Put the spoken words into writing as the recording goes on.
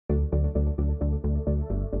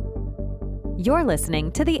You're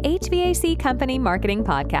listening to the HVAC Company Marketing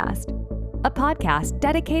Podcast, a podcast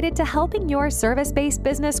dedicated to helping your service-based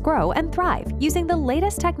business grow and thrive using the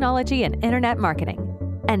latest technology in internet marketing.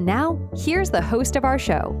 And now, here's the host of our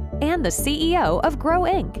show and the CEO of Grow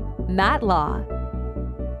Inc., Matt Law.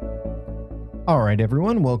 All right,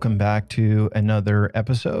 everyone, welcome back to another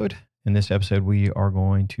episode. In this episode, we are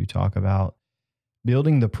going to talk about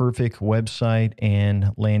building the perfect website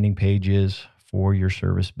and landing pages for your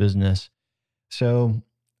service business. So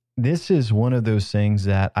this is one of those things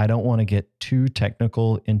that I don't want to get too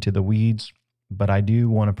technical into the weeds, but I do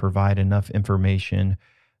want to provide enough information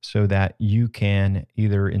so that you can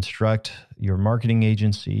either instruct your marketing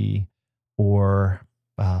agency or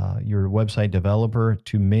your website developer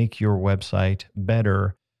to make your website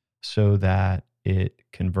better so that it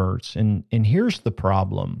converts. And here's the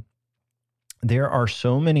problem. There are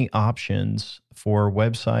so many options for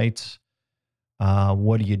websites.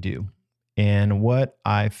 What do you do? And what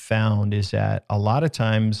I've found is that a lot of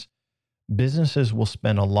times businesses will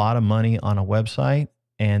spend a lot of money on a website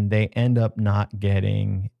and they end up not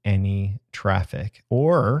getting any traffic.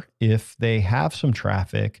 Or if they have some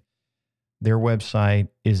traffic, their website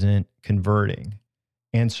isn't converting.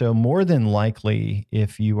 And so more than likely,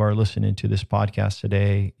 if you are listening to this podcast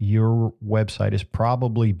today, your website is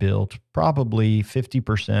probably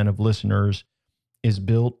 50% of listeners is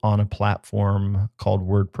built on a platform called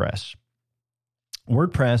WordPress.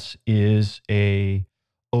 WordPress is a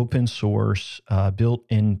open source, built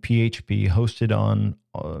in PHP, hosted on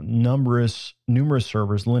numerous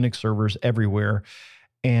servers, Linux servers everywhere.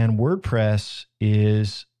 And WordPress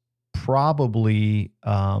is probably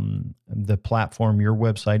the platform your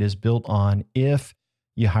website is built on if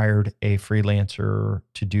you hired a freelancer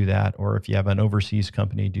to do that, or if you have an overseas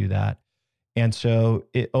company do that. And so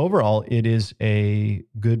overall, it is a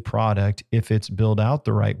good product if it's built out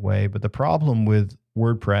the right way. But the problem with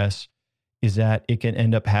WordPress is that it can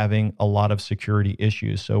end up having a lot of security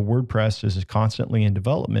issues. So WordPress is constantly in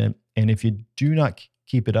development. And if you do not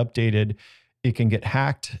keep it updated, it can get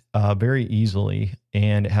hacked very easily.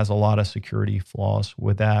 And it has a lot of security flaws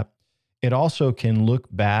with that. It also can look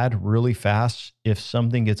bad really fast if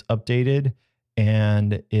something gets updated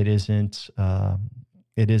and it isn't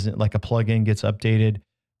like a plugin gets updated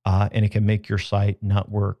and it can make your site not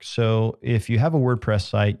work. So if you have a WordPress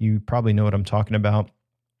site, you probably know what I'm talking about,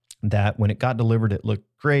 that when it got delivered, it looked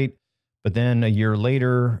great. But then a year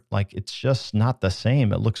later, like it's just not the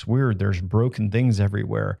same. It looks weird. There's broken things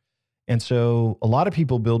everywhere. And so a lot of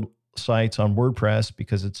people build sites on WordPress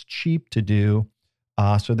because it's cheap to do.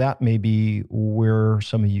 So that may be where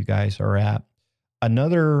some of you guys are at.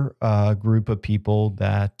 Another group of people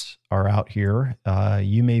that are out here,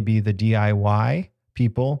 you may be the DIY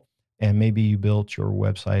people, and maybe you built your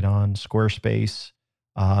website on Squarespace,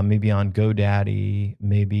 maybe on GoDaddy,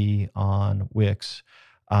 maybe on Wix.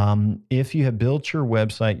 If you have built your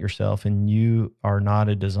website yourself and you are not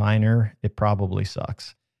a designer, it probably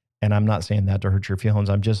sucks. And I'm not saying that to hurt your feelings.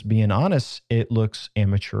 I'm just being honest. It looks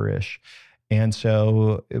amateurish. And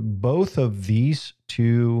so both of these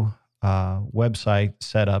two website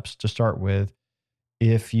setups to start with,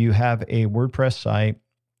 if you have a WordPress site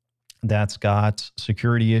that's got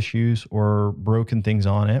security issues or broken things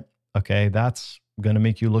on it, okay, that's going to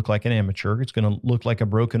make you look like an amateur. It's going to look like a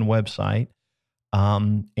broken website.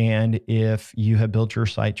 And if you have built your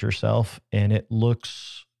site yourself and it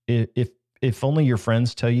looks, if only your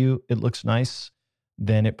friends tell you it looks nice,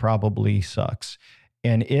 then it probably sucks.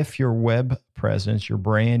 And if your web presence, your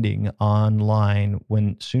branding online,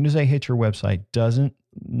 as soon as they hit your website, doesn't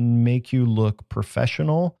make you look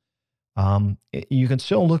professional, you can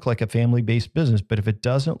still look like a family-based business, but if it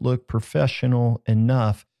doesn't look professional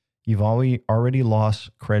enough, you've already lost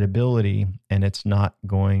credibility and it's not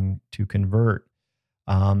going to convert.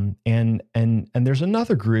 And there's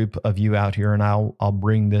another group of you out here, and I'll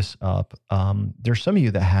bring this up. There's some of you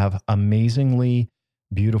that have amazingly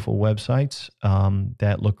beautiful websites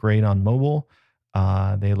that look great on mobile.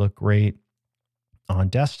 They look great on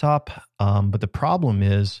desktop. But the problem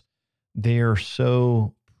is they are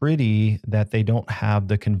so pretty that they don't have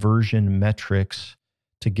the conversion metrics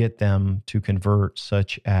to get them to convert,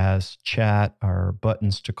 such as chat or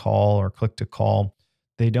buttons to call or click to call.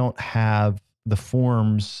 They don't have the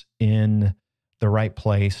forms in the right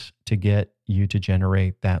place to get you to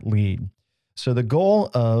generate that lead. So the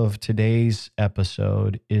goal of today's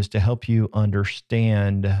episode is to help you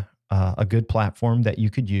understand a good platform that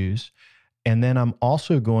you could use. And then I'm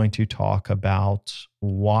also going to talk about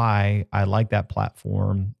why I like that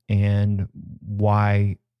platform and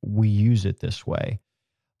why we use it this way.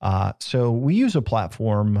 So we use a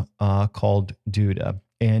platform called Duda.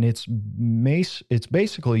 and it's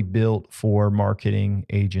basically built for marketing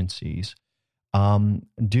agencies.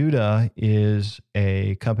 Duda is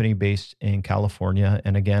a company based in California.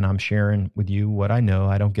 And again, I'm sharing with you what I know.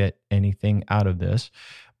 I don't get anything out of this,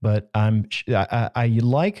 but I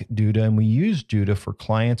like Duda, and we use Duda for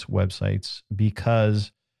clients' websites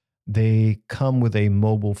because they come with a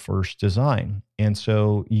mobile first design. And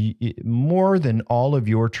so more than all of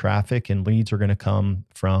your traffic and leads are going to come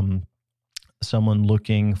from someone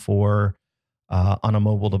looking for on a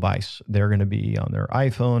mobile device. They're going to be on their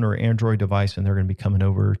iPhone or Android device, and they're going to be coming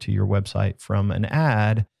over to your website from an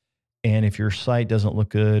ad. And if your site doesn't look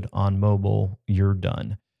good on mobile, you're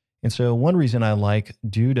done. And so one reason I like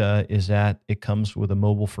Duda is that it comes with a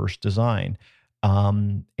mobile first design.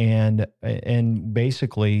 And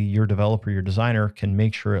basically your developer, your designer can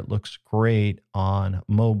make sure it looks great on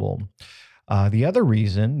mobile. The other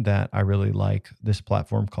reason that I really like this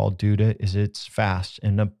platform called Duda is it's fast.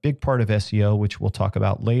 And a big part of SEO, which we'll talk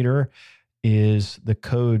about later, is the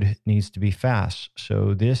code needs to be fast.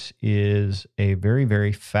 So this is a very,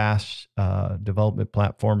 very fast development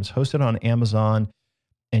platform. It's hosted on Amazon,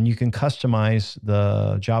 and you can customize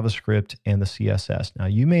the JavaScript and the CSS. Now,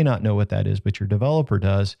 you may not know what that is, but your developer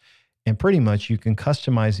does. And pretty much you can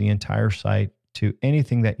customize the entire site to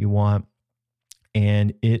anything that you want,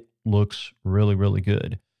 and it looks really, really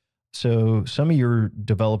good. So some of your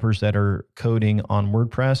developers that are coding on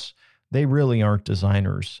WordPress, they really aren't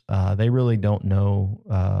designers. They really don't know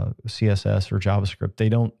CSS or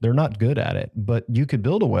JavaScript. They're not good at it, but you could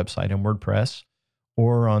build a website in WordPress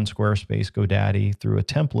or on Squarespace, GoDaddy through a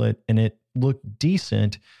template, and it looked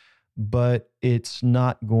decent, but it's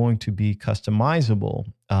not going to be customizable.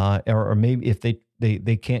 Or maybe if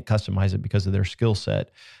they can't customize it because of their skill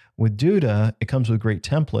set. With Duda, it comes with great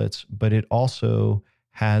templates, but it also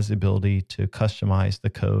has the ability to customize the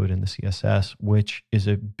code and the CSS, which is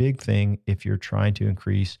a big thing if you're trying to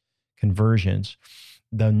increase conversions.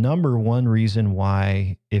 The number one reason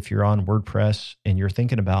why, if you're on WordPress and you're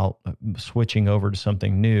thinking about switching over to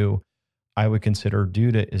something new, I would consider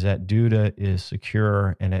Duda, is that Duda is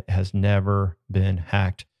secure and it has never been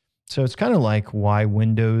hacked. So it's kind of like why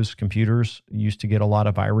Windows computers used to get a lot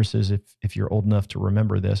of viruses, if you're old enough to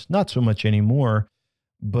remember this. Not so much anymore,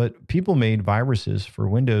 but people made viruses for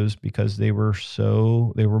Windows because they were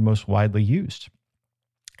most widely used.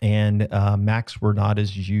 And Macs were not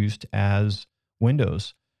as used as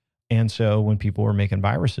Windows. And so when people were making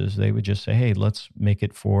viruses, they would just say, hey, let's make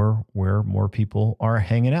it for where more people are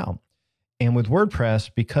hanging out. And with WordPress,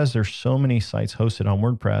 because there's so many sites hosted on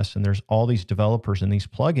WordPress and there's all these developers and these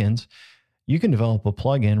plugins, you can develop a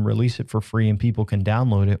plugin, release it for free, and people can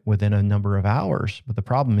download it within a number of hours. But the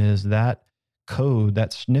problem is that code,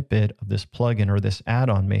 that snippet of this plugin or this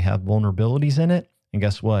add-on may have vulnerabilities in it. And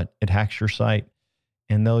guess what? It hacks your site.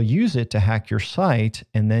 And they'll use it to hack your site,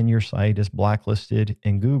 and then your site is blacklisted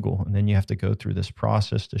in Google. And then you have to go through this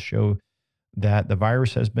process to show that the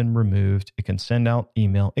virus has been removed. It can send out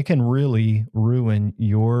email. It can really ruin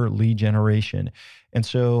your lead generation. And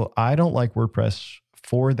so I don't like WordPress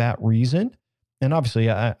for that reason. And obviously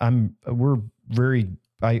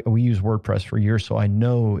we use WordPress for years, so I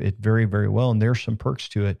know it very, very well. And there's some perks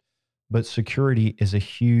to it, but security is a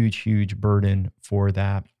huge, huge burden for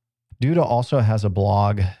that. Duda also has a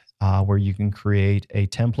blog where you can create a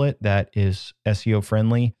template that is SEO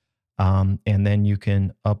friendly. And then you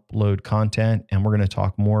can upload content, and we're going to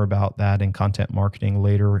talk more about that in content marketing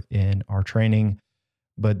later in our training.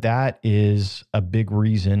 But that is a big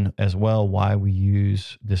reason as well why we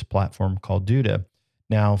use this platform called Duda.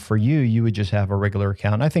 Now, for you, you would just have a regular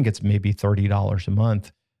account. I think it's maybe $30 a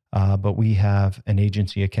month, but we have an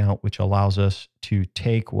agency account, which allows us to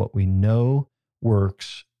take what we know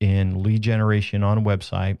works in lead generation on a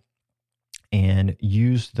website and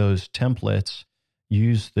use those templates,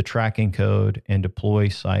 use the tracking code, and deploy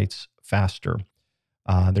sites faster.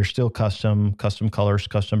 They're still custom colors,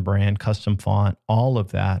 custom brand, custom font, all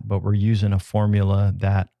of that, but we're using a formula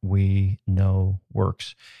that we know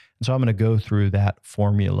works. And so I'm going to go through that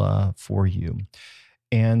formula for you.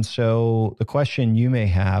 And so the question you may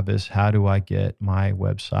have is, how do I get my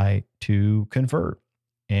website to convert?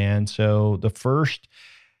 And so the first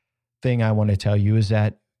thing I want to tell you is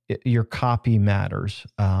that your copy matters.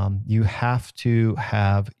 You have to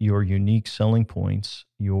have your unique selling points,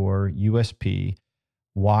 your USP,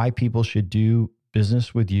 why people should do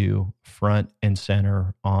business with you front and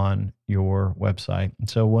center on your website. And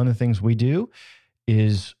so one of the things we do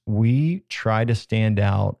is we try to stand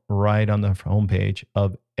out right on the homepage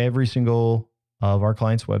of every single of our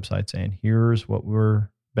clients' websites, saying, here's what we're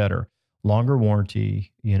better. longer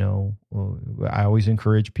warranty. I always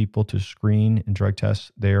encourage people to screen and drug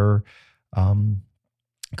test their um,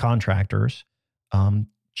 contractors,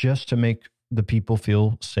 just to make the people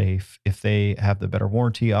feel safe. If they have the better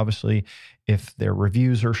warranty, obviously, if their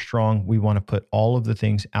reviews are strong, we want to put all of the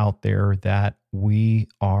things out there that we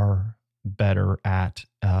are better at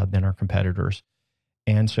than our competitors.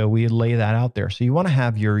 And so we lay that out there. So you want to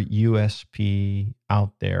have your USP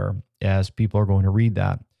out there as people are going to read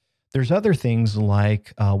that. There's other things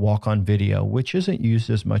like walk-on video, which isn't used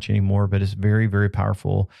as much anymore, but is very, very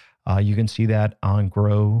powerful. You can see that on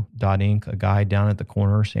grow.inc, a guy down at the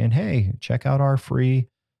corner saying, hey, check out our free,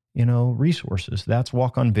 resources. That's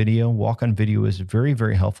walk-on video. Walk-on video is very,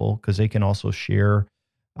 very helpful because they can also share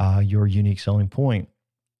your unique selling point.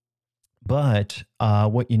 But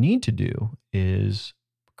what you need to do is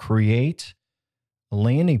create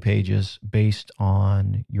landing pages based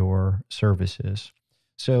on your services.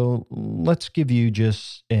 So let's give you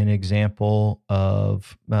just an example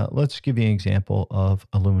of,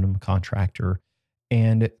 aluminum contractor,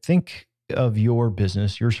 and think of your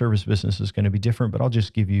business. Your service business is going to be different, but I'll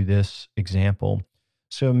just give you this example.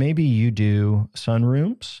 So maybe you do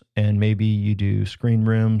sunrooms, and maybe you do screen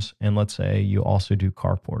rooms, and let's say you also do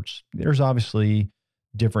carports. There's obviously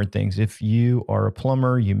different things. If you are a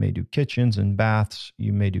plumber, you may do kitchens and baths.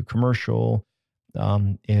 You may do commercial.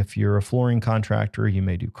 If you're a flooring contractor, you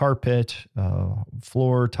may do carpet,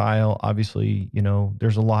 floor, tile. Obviously,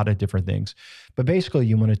 there's a lot of different things. But basically,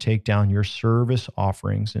 you want to take down your service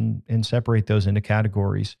offerings and separate those into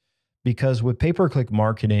categories. Because with pay-per-click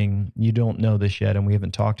marketing, you don't know this yet, and we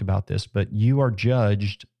haven't talked about this, but you are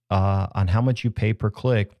judged on how much you pay per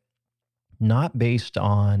click, not based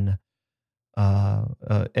on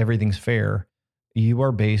everything's fair. You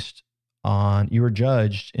are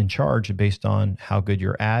judged and charged based on how good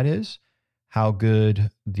your ad is, how good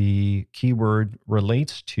the keyword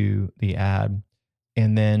relates to the ad,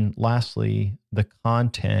 and then lastly, the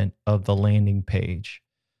content of the landing page.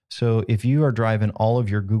 So if you are driving all of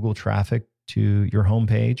your Google traffic to your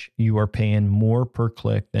homepage, you are paying more per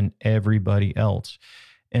click than everybody else.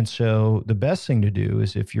 And so the best thing to do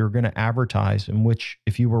is, if you're going to advertise, in which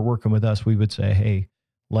if you were working with us, we would say, hey,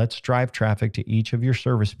 let's drive traffic to each of your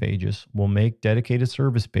service pages. We'll make dedicated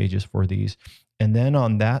service pages for these. And then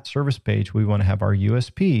on that service page, we want to have our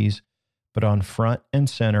USPs, but on front and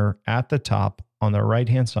center at the top on the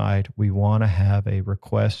right-hand side, we want to have a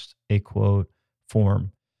request a quote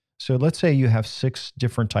form. So let's say you have 6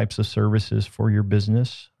 different types of services for your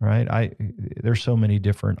business, right? There's so many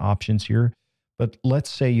different options here, but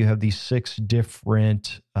let's say you have these 6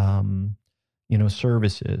 different,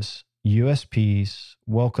 services, USPs,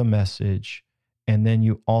 welcome message, and then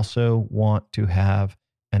you also want to have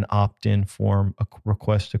an opt-in form, a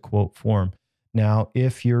request a quote form. Now,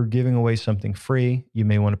 if you're giving away something free, you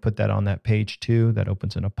may want to put that on that page too. That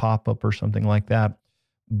opens in a pop-up or something like that.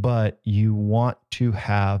 But you want to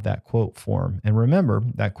have that quote form. And remember,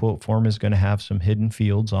 that quote form is going to have some hidden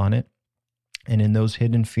fields on it. And in those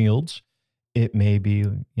hidden fields, it may be,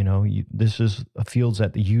 this is fields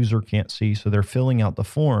that the user can't see. So they're filling out the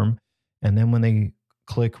form. And then when they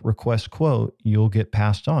click request quote, you'll get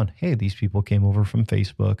passed on. Hey, these people came over from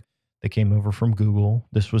Facebook. They came over from Google.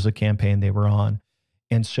 This was a campaign they were on.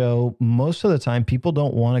 And so most of the time, people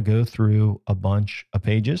don't want to go through a bunch of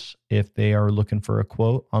pages if they are looking for a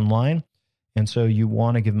quote online. And so you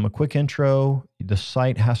want to give them a quick intro. The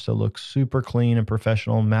site has to look super clean and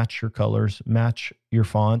professional, match your colors, match your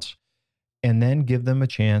fonts, and then give them a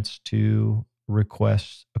chance to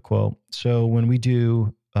request a quote. So when we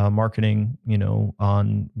do marketing,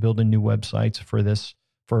 on building new websites for this,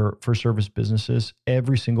 for service businesses,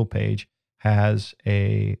 every single page has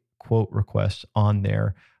a quote request on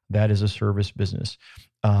there. That is a service business.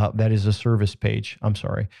 That is a service page. I'm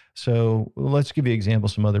sorry. So let's give you an example,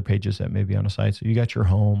 some other pages that may be on a site. So you got your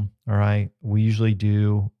home. All right. We usually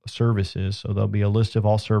do services. So there'll be a list of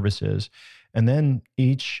all services. And then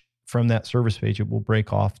each from that service page, it will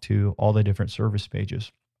break off to all the different service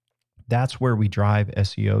pages. That's where we drive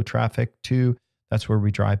SEO traffic to. That's where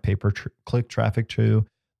we drive pay-per-click traffic to.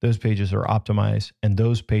 Those pages are optimized, and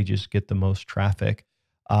those pages get the most traffic.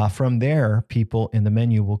 From there, people in the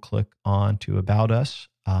menu will click on to About Us.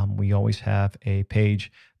 We always have a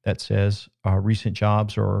page that says recent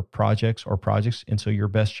jobs or projects. And so your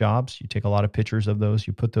best jobs, you take a lot of pictures of those,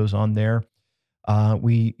 you put those on there.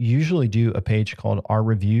 We usually do a page called Our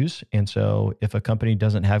Reviews. And so if a company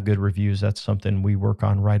doesn't have good reviews, that's something we work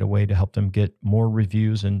on right away to help them get more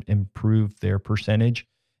reviews and improve their percentage.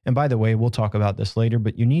 And by the way, we'll talk about this later,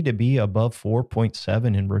 but you need to be above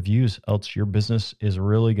 4.7 in reviews, else your business is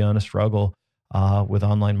really going to struggle. with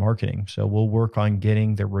online marketing. So we'll work on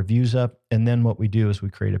getting their reviews up. And then what we do is we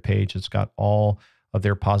create a page that's got all of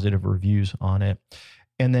their positive reviews on it.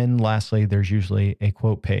 And then lastly, there's usually a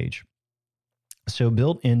quote page. So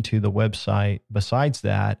built into the website, besides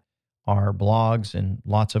that, are blogs and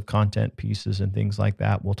lots of content pieces and things like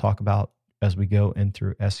that we'll talk about as we go in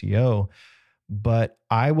through SEO. But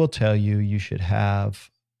I will tell you, you should have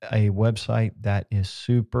a website that is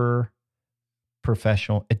super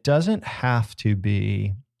professional. It doesn't have to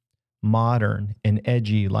be modern and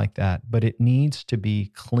edgy like that, but it needs to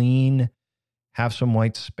be clean, have some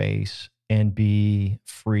white space, and be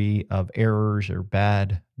free of errors or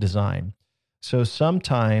bad design. So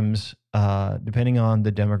sometimes, depending on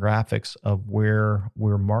the demographics of where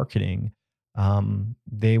we're marketing,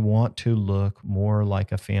 they want to look more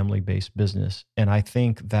like a family-based business. And I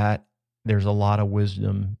think that there's a lot of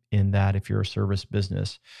wisdom in that if you're a service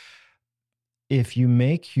business. If you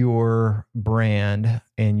make your brand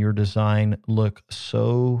and your design look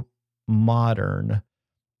so modern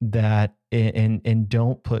that and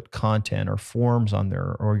don't put content or forms on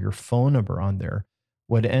there or your phone number on there,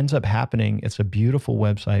 what ends up happening, it's a beautiful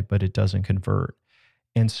website, but it doesn't convert.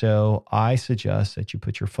 And so I suggest that you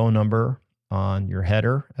put your phone number on your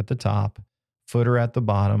header at the top, footer at the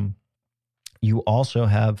bottom. You also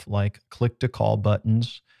have like click to call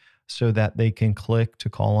buttons so that they can click to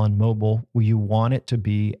call on mobile. You want it to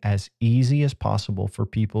be as easy as possible for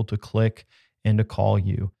people to click and to call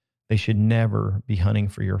you. They should never be hunting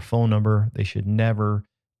for your phone number. They should never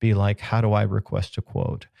be like, how do I request a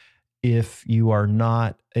quote? If you are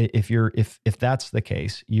not, if that's the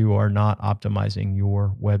case, you are not optimizing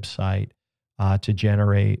your website to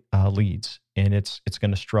generate leads, and it's going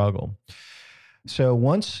to struggle. So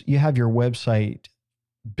once you have your website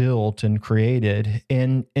built and created,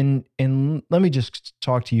 and let me just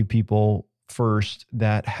talk to you people first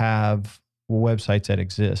that have websites that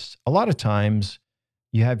exist. A lot of times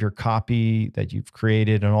you have your copy that you've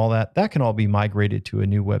created and all that can all be migrated to a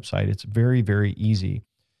new website. It's very, very easy.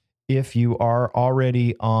 If you are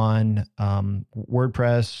already on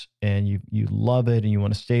WordPress and you love it and you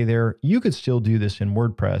want to stay there, you could still do this in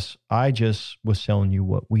WordPress. I just was telling you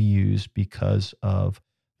what we use because of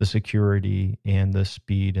the security and the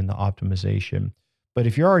speed and the optimization. But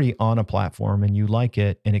if you're already on a platform and you like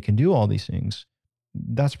it and it can do all these things,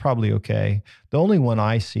 that's probably okay. The only one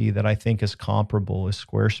I see that I think is comparable is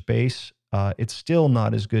Squarespace. It's still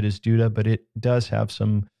not as good as Duda, but it does have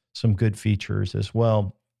some good features as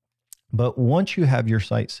well. But once you have your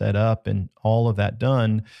site set up and all of that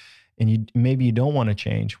done, and maybe you don't want to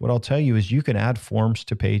change, what I'll tell you is you can add forms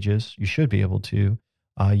to pages. You should be able to.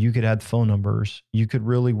 You could add phone numbers. You could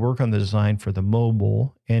really work on the design for the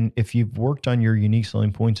mobile. And if you've worked on your unique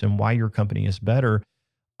selling points and why your company is better,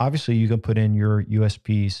 obviously you can put in your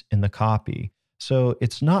USPs in the copy. So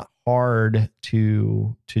it's not hard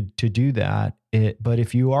to do that. But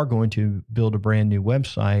if you are going to build a brand new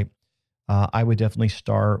website, I would definitely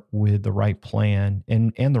start with the right plan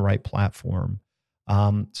and the right platform.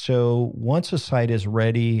 So once a site is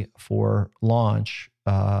ready for launch,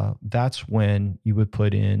 that's when you would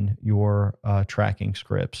put in your tracking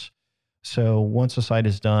scripts. So once a site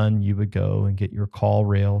is done, you would go and get your call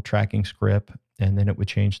rail tracking script, and then it would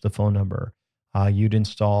change the phone number. You'd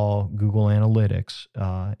install Google Analytics,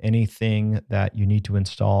 anything that you need to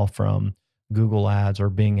install from Google ads or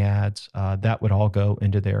Bing ads, that would all go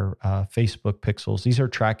into their Facebook pixels. These are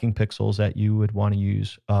tracking pixels that you would want to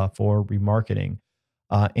use for remarketing.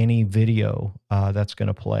 Any video that's going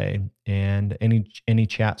to play and any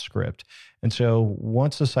chat script. And so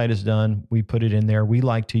once the site is done, we put it in there. We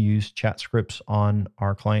like to use chat scripts on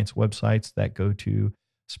our clients' websites that go to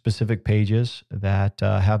specific pages that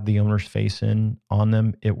have the owner's face on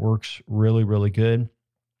them. It works really, really good.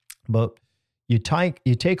 But you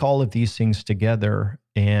take all of these things together,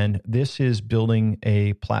 and this is building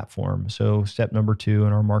a platform. So step number 2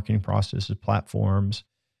 in our marketing process is platforms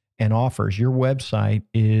and offers. Your website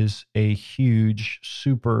is a huge,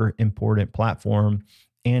 super important platform,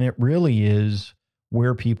 and it really is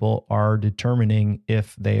where people are determining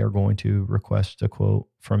if they are going to request a quote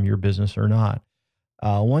from your business or not.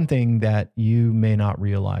 One thing that you may not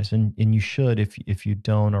realize, and you should if you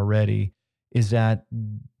don't already, is that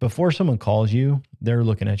before someone calls you, they're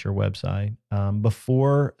looking at your website.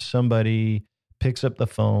 Before somebody picks up the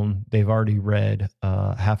phone, they've already read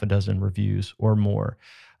half a dozen reviews or more.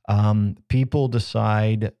 People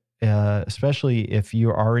decide, especially if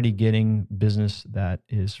you're already getting business that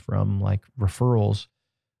is from like referrals,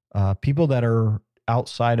 people that are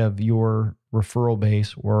outside of your referral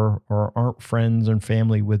base or aren't friends and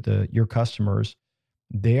family with your customers,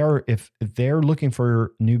 if they're looking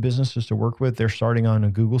for new businesses to work with, they're starting on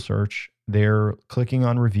a Google search, they're clicking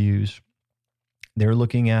on reviews, they're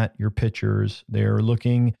looking at your pictures, they're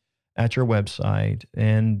looking at your website,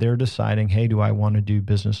 and they're deciding, hey, do I want to do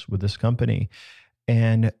business with this company?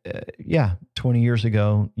 And 20 years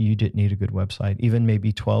ago, you didn't need a good website, even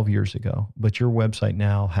maybe 12 years ago. But your website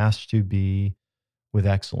now has to be with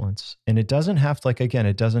excellence. And it doesn't have to,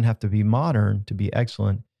 it doesn't have to be modern to be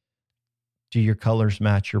excellent. Do your colors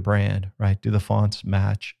match your brand, right? Do the fonts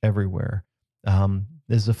match everywhere?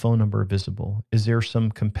 Is the phone number visible? Is there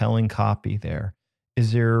some compelling copy there?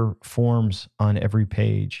 Is there forms on every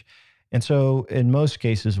page? And so in most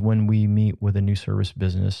cases, when we meet with a new service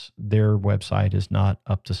business, their website is not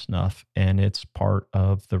up to snuff, and it's part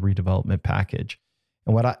of the redevelopment package.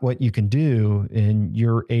 And what you can do in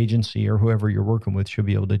your agency or whoever you're working with should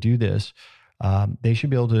be able to do this. They should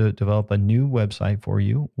be able to develop a new website for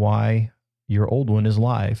you while your old one is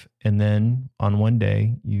live. And then on one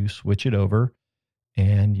day, you switch it over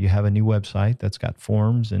and you have a new website that's got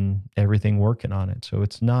forms and everything working on it. So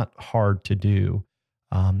it's not hard to do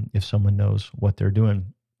if someone knows what they're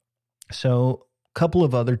doing. So a couple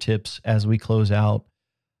of other tips as we close out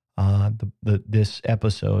this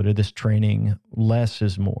episode or this training. Less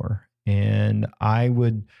is more. And I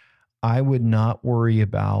would not worry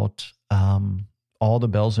about all the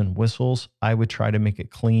bells and whistles. I would try to make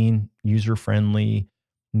it clean, user-friendly,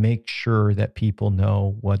 make sure that people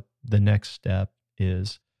know what the next step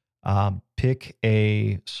is. Pick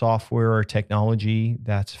a software or technology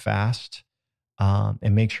that's fast,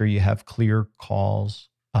 and make sure you have clear calls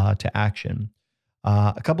to action.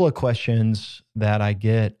 A couple of questions that I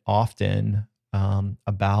get often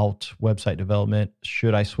about website development.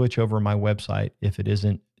 Should I switch over my website if it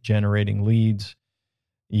isn't generating leads?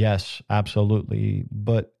 Yes, absolutely.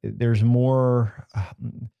 But there's more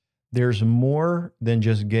than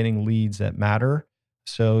just getting leads that matter.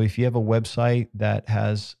 So if you have a website that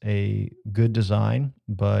has a good design,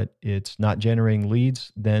 but it's not generating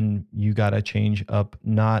leads, then you got to change up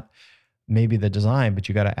not maybe the design, but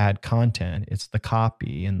you got to add content. It's the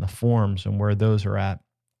copy and the forms and where those are at.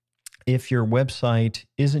 If your website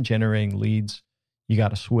isn't generating leads, you got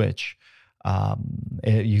to switch.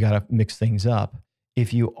 You got to mix things up.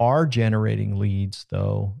 If you are generating leads,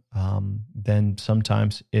 though, then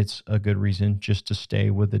sometimes it's a good reason just to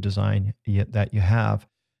stay with the design that you have.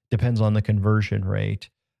 Depends on the conversion rate.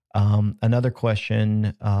 Another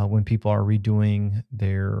question, when people are redoing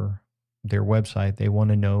their website, they want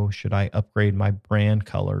to know, should I upgrade my brand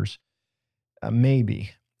colors?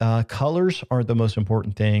 Maybe. Colors aren't the most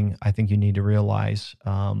important thing. I think you need to realize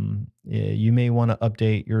you may want to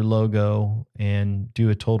update your logo and do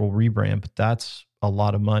a total rebrand, but that's a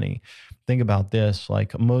lot of money. Think about this,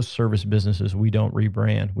 like most service businesses, we don't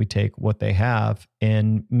rebrand. We take what they have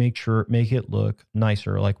and make it look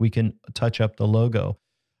nicer. Like we can touch up the logo,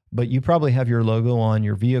 but you probably have your logo on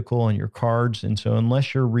your vehicle and your cards. And so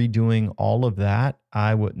unless you're redoing all of that,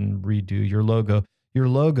 I wouldn't redo your logo. Your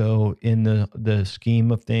logo in the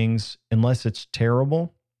scheme of things, unless it's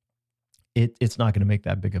terrible, it's not going to make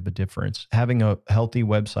that big of a difference. Having a healthy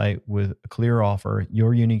website with a clear offer,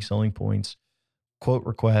 your unique selling points, quote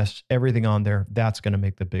requests, everything on there, that's going to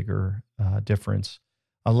make the bigger difference.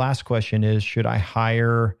 A last question is, should I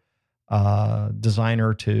hire a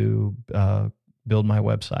designer to build my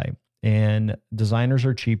website? And designers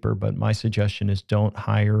are cheaper, but my suggestion is don't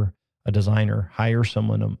hire a designer. Hire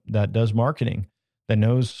someone that does marketing, that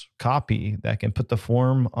knows copy, that can put the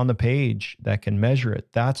form on the page, that can measure it.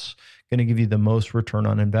 That's going to give you the most return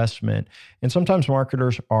on investment. And sometimes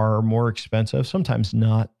marketers are more expensive, sometimes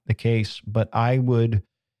not the case. But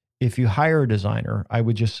if you hire a designer, I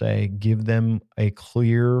would just say, give them a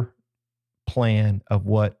clear plan of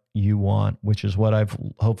what you want, which is what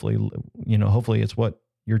hopefully it's what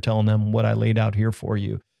you're telling them, what I laid out here for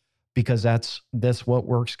you, because that's what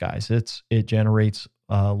works, guys. It generates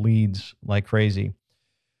leads like crazy.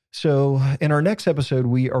 So in our next episode,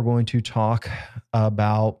 we are going to talk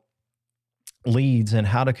about leads and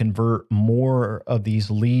how to convert more of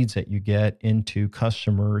these leads that you get into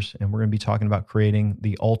customers. And we're going to be talking about creating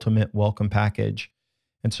the ultimate welcome package.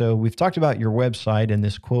 And so we've talked about your website and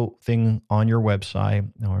this quote thing on your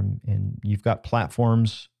website, and you've got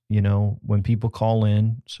platforms, when people call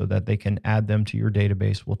in so that they can add them to your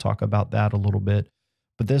database. We'll talk about that a little bit.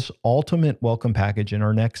 But this ultimate welcome package, in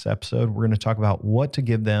our next episode, we're going to talk about what to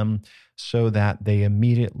give them so that they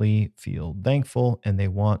immediately feel thankful and they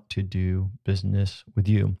want to do business with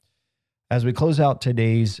you. As we close out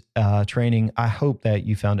today's training, I hope that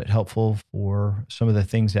you found it helpful for some of the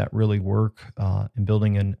things that really work in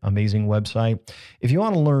building an amazing website. If you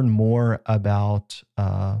want to learn more about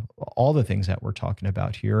all the things that we're talking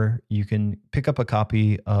about here, you can pick up a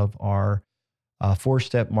copy of our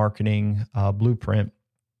 4-step marketing blueprint,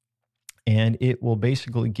 and it will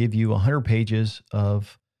basically give you 100 pages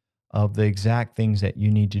of the exact things that you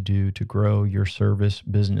need to do to grow your service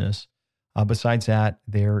business. Besides that,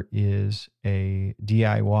 there is a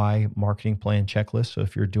DIY marketing plan checklist. So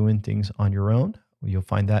if you're doing things on your own, you'll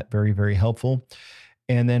find that very, very helpful.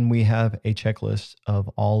 And then we have a checklist of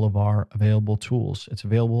all of our available tools. It's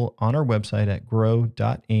available on our website at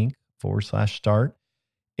grow.inc/start.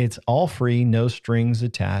 It's all free, no strings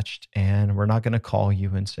attached, and we're not going to call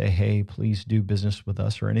you and say, hey, please do business with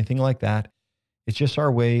us or anything like that. It's just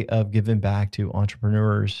our way of giving back to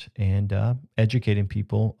entrepreneurs and educating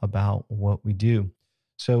people about what we do.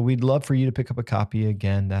 So we'd love for you to pick up a copy.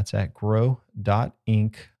 Again, that's at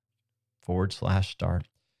grow.inc/start.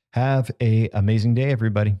 Have an amazing day,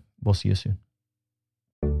 everybody. We'll see you soon.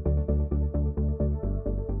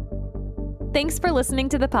 Thanks for listening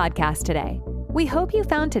to the podcast today. We hope you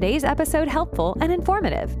found today's episode helpful and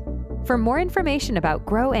informative. For more information about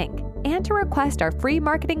Grow Inc. and to request our free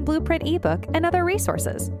marketing blueprint ebook and other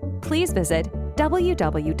resources, please visit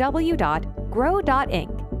www.grow.inc.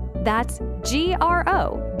 That's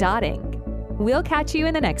GRO.inc. We'll catch you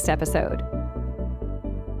in the next episode.